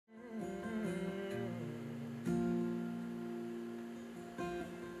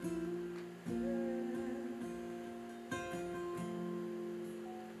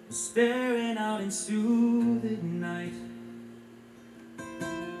staring out into the night,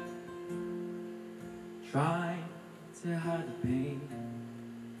 trying to hide the pain.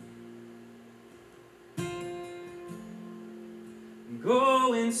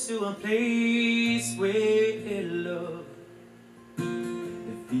 Going to a place where love,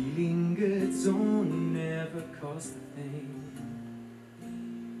 the feeling good don't never cost a thing,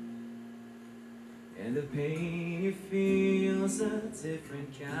 and the pain you feel's a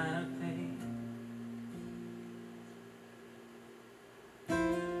different kind of pain.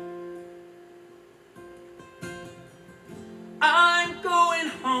 I'm going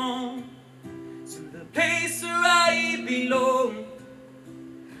home to the place where I belong.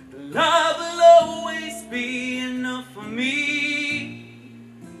 The love will always be enough for me.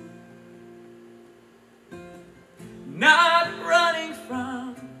 Not running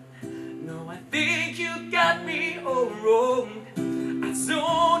from, no, I think you got me all wrong. I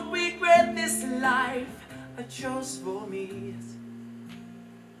don't regret this life I chose for me.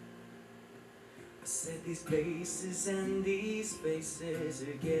 I said these places and these faces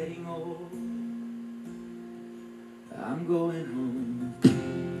are getting old. I'm going home.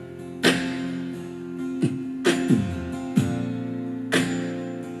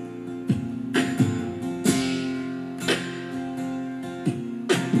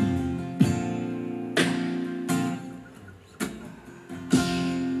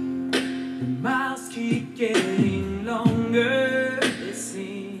 The miles keep getting longer, it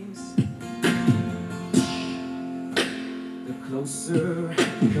seems. The closer I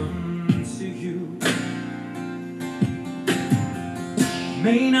come to you,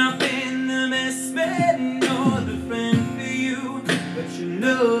 may not been the best man nor the friend for you, but your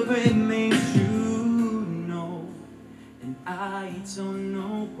love remains true, no, and I don't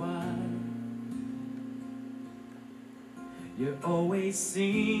know why. You always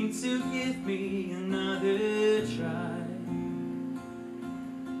seem to give me another try.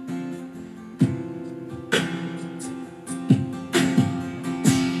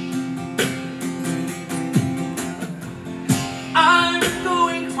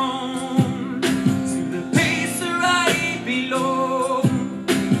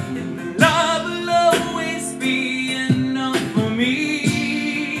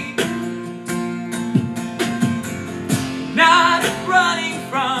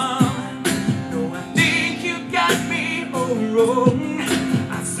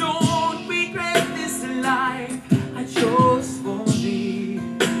 I don't regret this life I chose for me.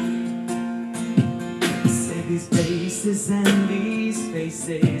 I said these places and these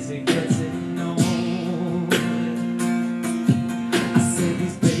faces are getting old. I said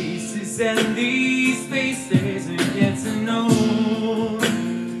these places and these faces are getting old.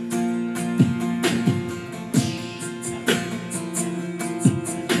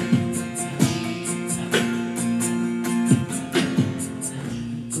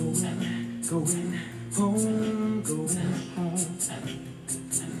 Going home, going home.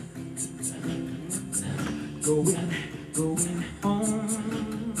 Going home. Going home.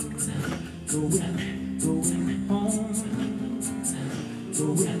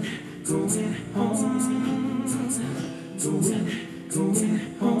 Going home. Going